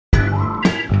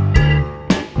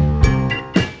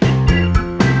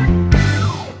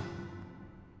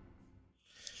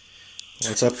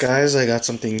What's up, guys? I got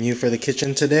something new for the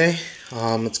kitchen today.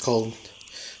 It's called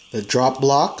the Drop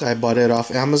Block. I bought it off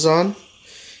Amazon,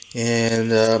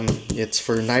 and it's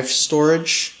for knife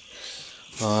storage.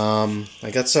 I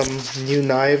got some new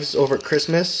knives over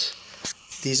Christmas.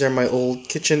 These are my old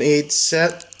KitchenAid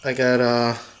set. I got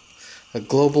a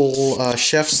global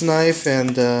chef's knife,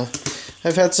 and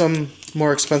I've had some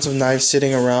more expensive knives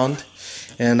sitting around,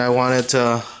 and I wanted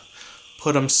to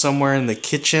put them somewhere in the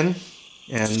kitchen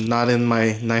and not in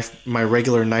my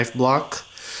regular knife block.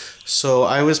 So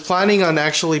I was planning on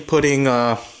actually putting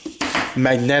a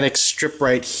magnetic strip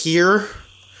right here,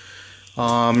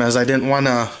 as I didn't want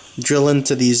to drill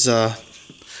into these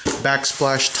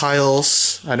backsplash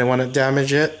tiles. I didn't want to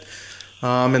damage it,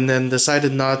 and then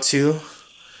decided not to,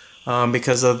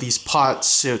 because of these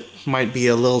pots. It might be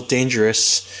a little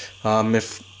dangerous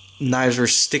if knives were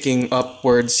sticking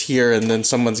upwards here and then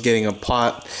someone's getting a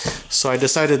pot. So I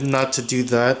decided not to do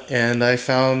that, and I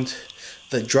found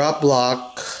the Drop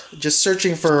Block just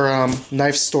searching for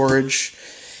knife storage,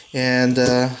 and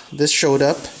this showed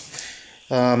up.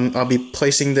 I'll be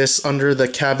placing this under the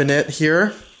cabinet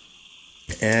here,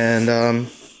 and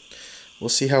we'll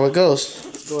see how it goes.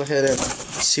 Let's go ahead and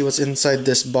see what's inside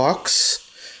this box.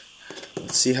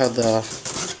 Let's see how the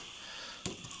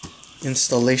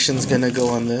installation's gonna go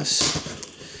on this.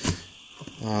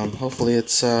 Hopefully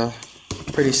it's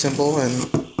pretty simple and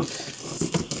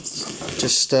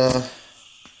just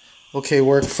okay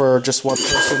work for just one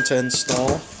person to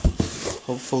install,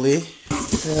 hopefully.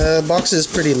 The box is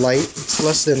pretty light. It's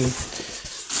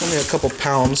only a couple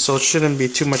pounds, so it shouldn't be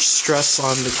too much stress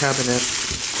on the cabinet.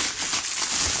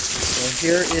 So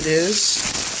here it is,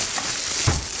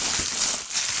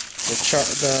 the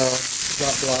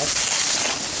Drop Block.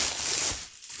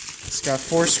 It's got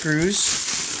 4 screws,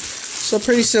 so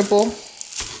pretty simple.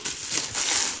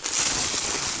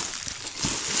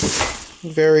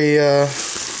 Very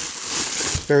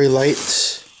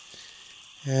light,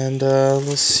 and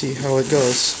let's see how it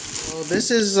goes. So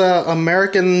this is an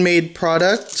American-made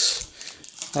product.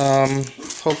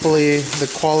 Hopefully the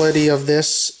quality of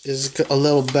this is a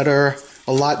lot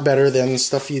better than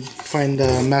stuff you'd find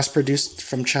mass-produced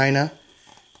from China.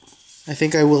 I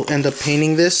think I will end up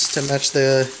painting this to match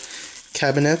the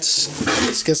cabinets.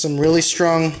 Let's get some really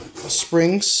strong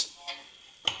springs,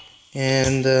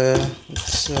 and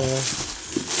let's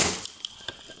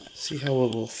see how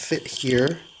it will fit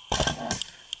here.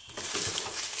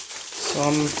 So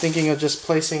I'm thinking of just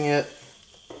placing it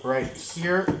right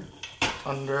here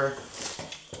under,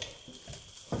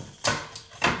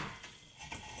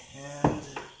 and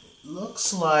it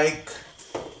looks like,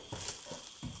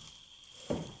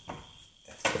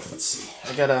 let's see,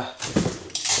 I got a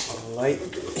light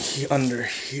under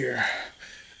here.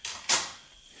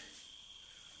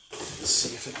 Let's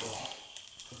see if it will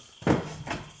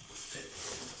fit.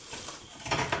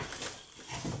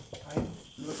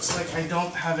 Looks like I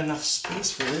don't have enough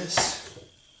space for this.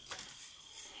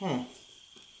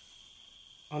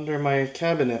 Under my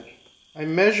cabinet. I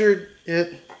measured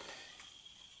it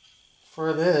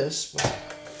for this, but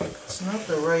it's not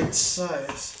the right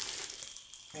size.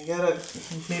 I got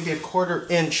maybe a 1/4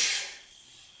 inch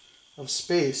of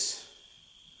space.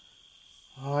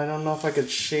 Oh, I don't know if I could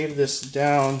shave this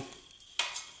down,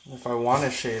 if I want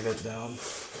to shave it down.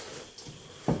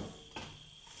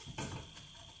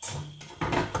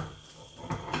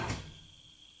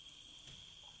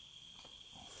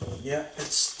 Yeah,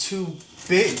 it's too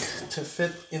big to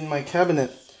fit in my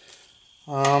cabinet.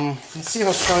 Let's see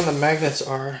how strong the magnets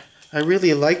are. I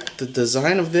really like the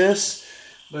design of this,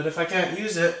 but if I can't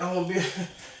use it, I won't be.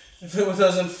 If it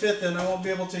doesn't fit, then I won't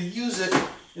be able to use it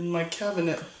in my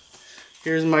cabinet.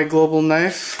 Here's my global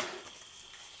knife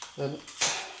that I'm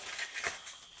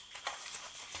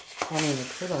planning to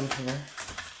put on here.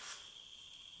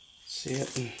 See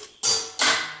it?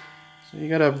 So you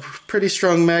got a pretty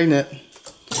strong magnet.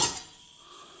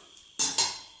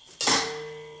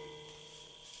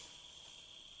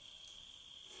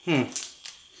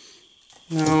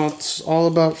 Now it's all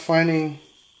about finding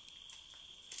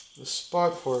the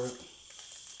spot for it.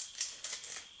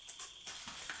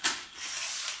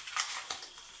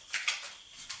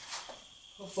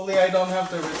 Hopefully I don't have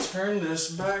to return this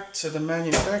back to the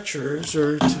manufacturers,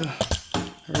 or I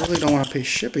really don't want to pay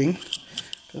shipping,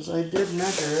 because I did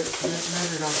measure it and it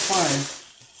measured out fine.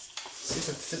 Let's see if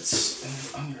it fits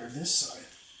under this side.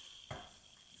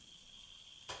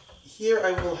 Here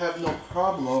I will have no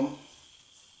problem,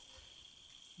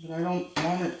 but I don't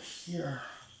want it here.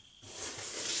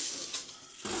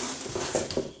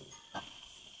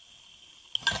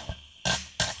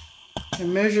 I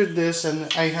measured this,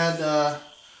 and I had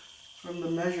from the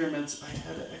measurements, I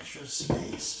had an extra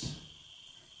space.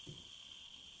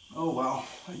 Oh well,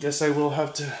 I guess I will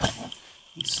have to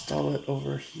install it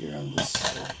over here on this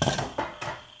side.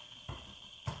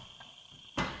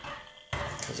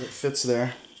 Because it fits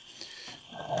there.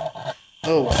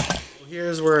 Oh,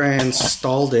 here's where I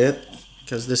installed it.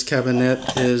 Because this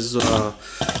cabinet is a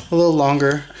little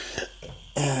longer.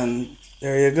 And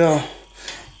there you go.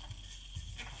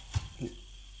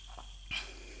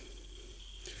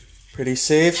 Pretty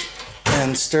safe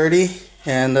and sturdy.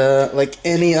 And like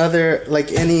any other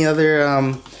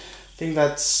thing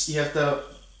that's you have to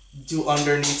do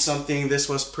underneath something, this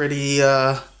was pretty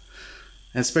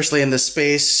especially in this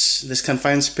space, this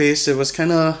confined space, it was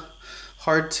kind of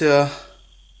hard to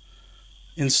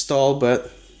install, but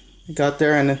it got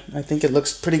there and I think it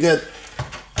looks pretty good.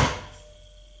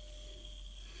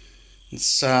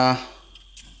 It's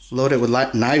loaded with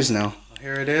knives now.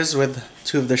 Here it is with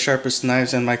two of the sharpest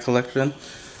knives in my collection.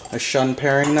 A shun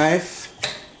paring knife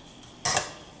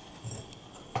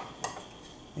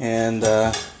and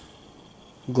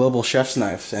Global Chef's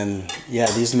knife. And yeah,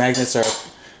 these magnets are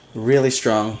really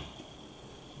strong.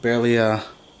 Barely,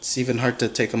 it's even hard to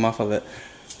take them off of it.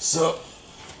 So,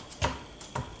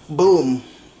 boom.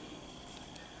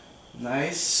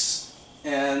 Nice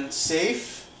and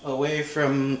safe, away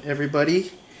from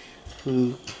everybody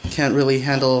who can't really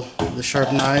handle the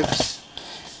sharp knives.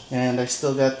 And I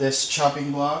still got this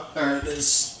chopping block, or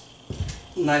this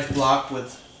knife block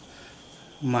with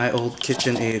my old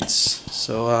kitchen aids.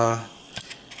 So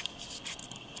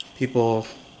people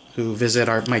who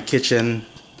visit my kitchen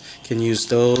can use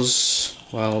those,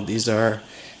 while these are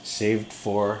saved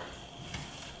for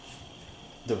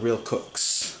the real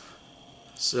cooks.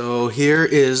 So here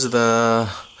is the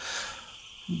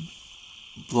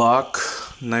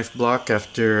knife block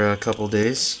after a couple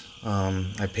days.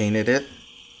 I painted it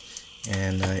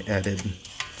and I added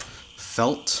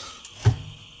felt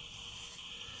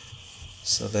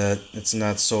so that it's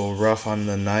not so rough on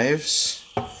the knives,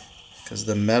 because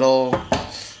the metal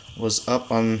was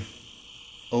up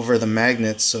over the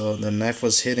magnets, so the knife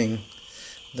was hitting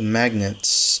the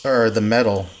magnets or the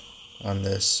metal on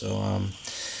this. So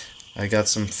I got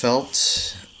some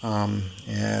felt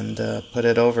and put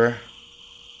it over,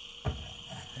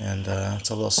 and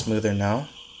it's a little smoother now.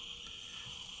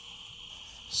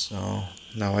 So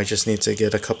now I just need to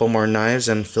get a couple more knives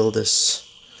and fill this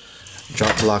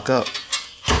drop block up,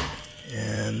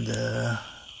 and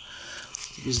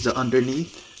use the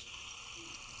underneath.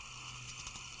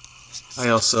 I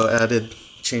also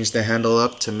changed the handle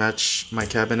up to match my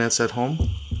cabinets at home.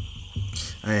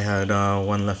 I had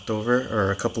one left over,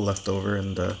 or a couple left over,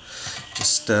 and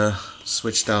just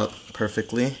switched out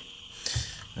perfectly.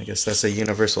 I guess that's a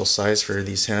universal size for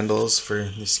these handles for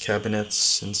these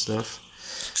cabinets and stuff.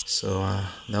 So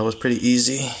that was pretty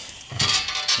easy,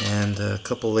 and a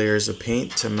couple layers of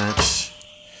paint to match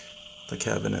the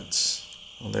cabinets.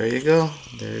 Well, there you go.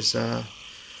 There's how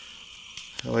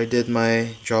I did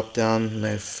my drop down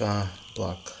knife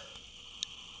block.